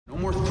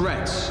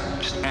threats,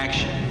 just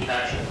action.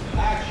 Action.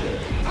 Action.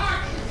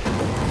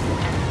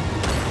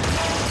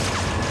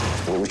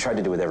 What we tried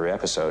to do with every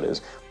episode is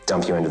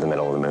dump you into the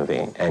middle of the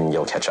movie, and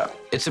you'll catch up.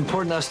 It's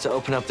important to us to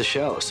open up the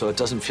show so it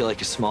doesn't feel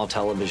like a small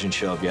television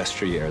show of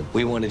yesteryear.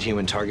 We wanted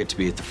Human Target to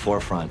be at the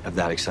forefront of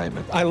that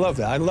excitement. I love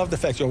that. I love the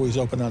fact you always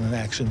open on an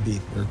action beat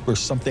where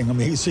something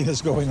amazing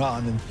is going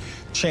on and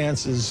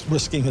Chance is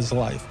risking his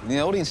life.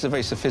 The audience are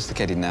very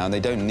sophisticated now, and they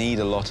don't need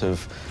a lot of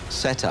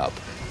setup,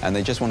 and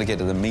they just want to get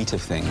to the meat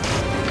of things.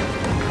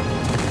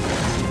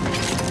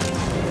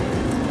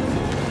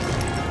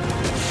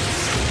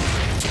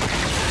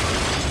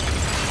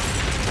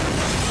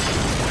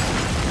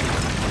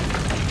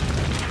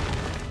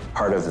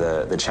 Part of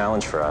the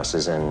challenge for us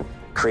is in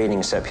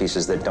creating set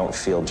pieces that don't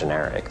feel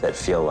generic, that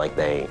feel like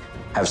they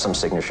have some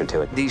signature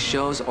to it. These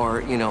shows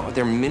are, you know,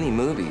 they're mini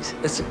movies.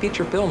 It's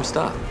feature film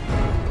stuff.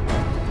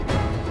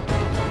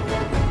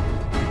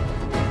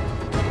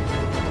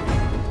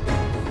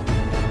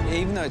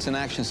 Even though it's an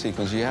action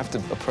sequence, you have to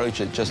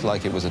approach it just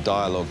like it was a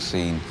dialogue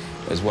scene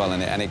as well,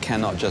 and it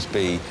cannot just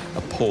be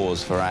a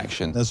pause for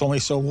action. There's only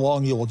so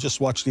long you will just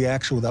watch the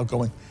action without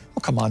going, oh,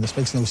 come on, this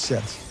makes no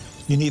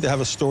sense. You need to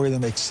have a story that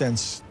makes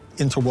sense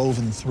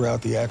interwoven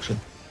throughout the action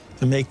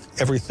to make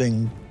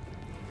everything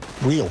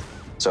real.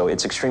 So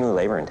it's extremely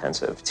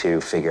labor-intensive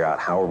to figure out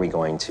how are we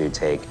going to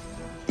take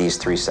these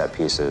 3 set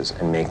pieces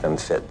and make them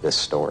fit this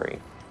story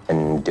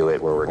and do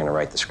it where we're going to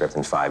write the script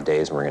in 5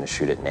 days and we're going to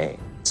shoot it in 8.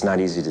 It's not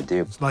easy to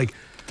do. It's like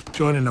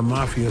joining the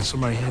mafia,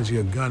 somebody hands you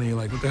a gun and you're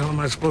like, what the hell am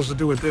I supposed to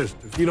do with this?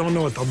 If you don't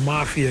know what the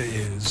mafia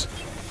is,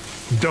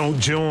 don't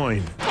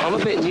join. I'm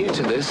a bit new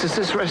to this. Is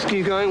this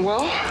rescue going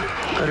well?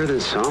 Better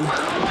than some.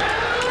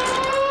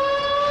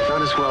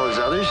 Not as well as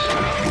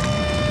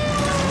others.